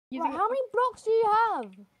Right, how many blocks do you have?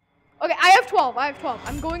 Okay, I have 12.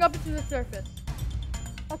 I'm going up into the surface.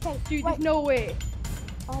 Okay. Dude, there's no way.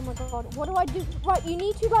 Oh my god, what do I do? Right, you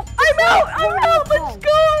need to like... I'm out! Let's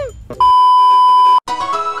go!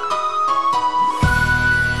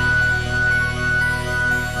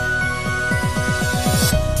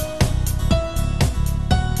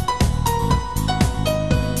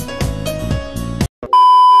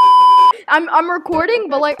 I'm recording,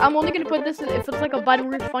 but like I'm only gonna put this if it's like a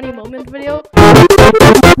Bedwars funny moment video.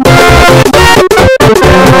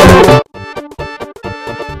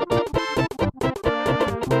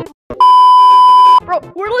 Bro,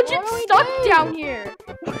 we're legit stuck down here.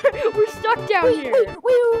 We're stuck down here.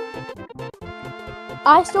 Wait.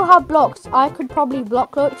 I still have blocks. I could probably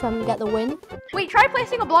block clutch and get the win. Wait, try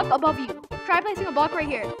placing a block above you. Try placing a block right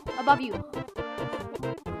here, above you.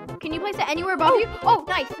 Can you place it anywhere above you? Oh,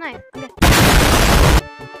 nice. Okay.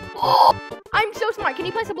 Oh, I'm so smart. Can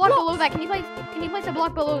you place a block below that? Can you place a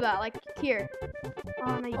block below that, like here?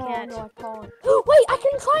 Oh no, you can't. No, I can't. Wait, I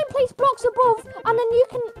can try and place blocks above, and then you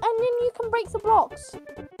can break the blocks.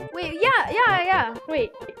 Wait, yeah.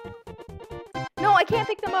 Wait. No, I can't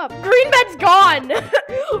pick them up. Green bed's gone.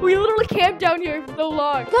 We literally camped down here for so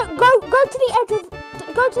long. Go to the edge of.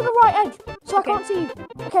 Go to the right edge, so I can't see you.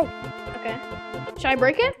 Okay. Should I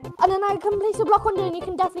break it? And then I can place a block under, and you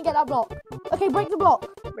can definitely get that block. Okay, break the block.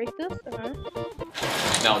 Break this?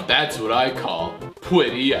 Now that's what I call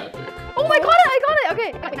pretty epic. Oh my god, I got it!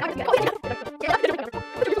 Okay.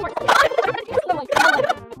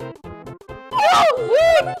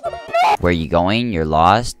 Where you going? You're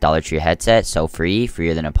lost. Dollar Tree headset, so free,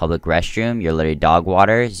 freer than a public restroom. You're literally dog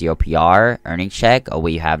water, 0 PR, earnings check. Oh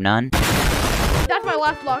wait, you have none. That's my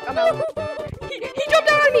last block. I'm out. He jumped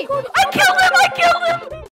down on me. I killed him.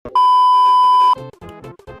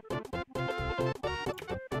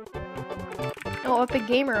 Oh, epic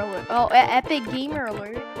gamer alert. Oh, epic gamer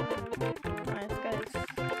alert. Nice, guys.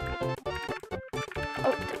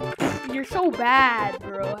 Oh, you're so bad,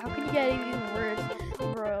 bro. How can you get even worse?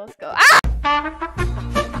 Bro, let's go. Ah!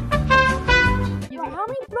 How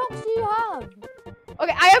many blocks do you have?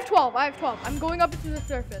 Okay, I have 12. I'm going up into the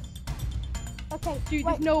surface. Okay. Dude,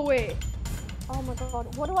 there's no way. Oh my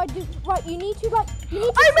god, what do I do? Right, you need to like...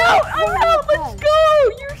 I'm out! Let's go!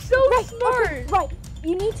 You're so smart! Okay, right,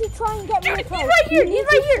 you need to try and get me a pearl. He's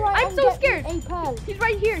right here! I'm so scared! He's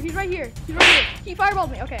right here! He fireballed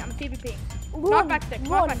me. Okay, I'm PvPing. Knockback stick.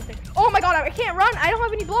 Oh my god, I can't run! I don't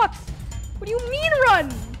have any blocks! What do you mean run?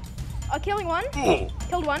 Killing one.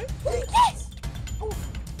 Killed one. Yes! Oh.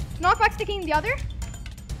 Knockback sticking the other.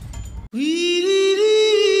 He's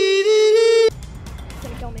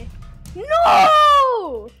gonna kill me.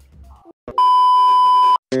 No!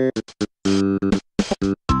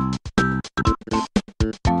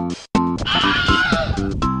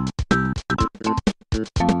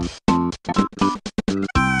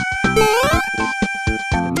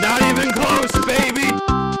 Not even close, baby!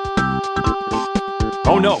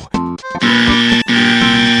 Oh no!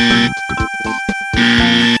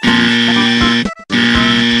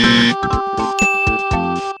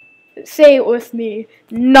 Say it with me.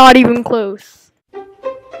 Not even close.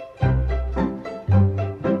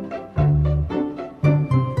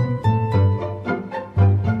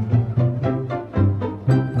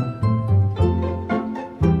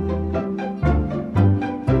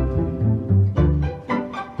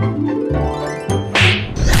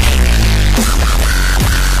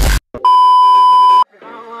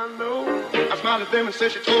 Them and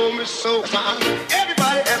said she told me so.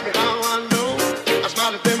 Everybody asked me how I know. I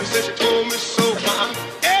smiled at them and said she told me so.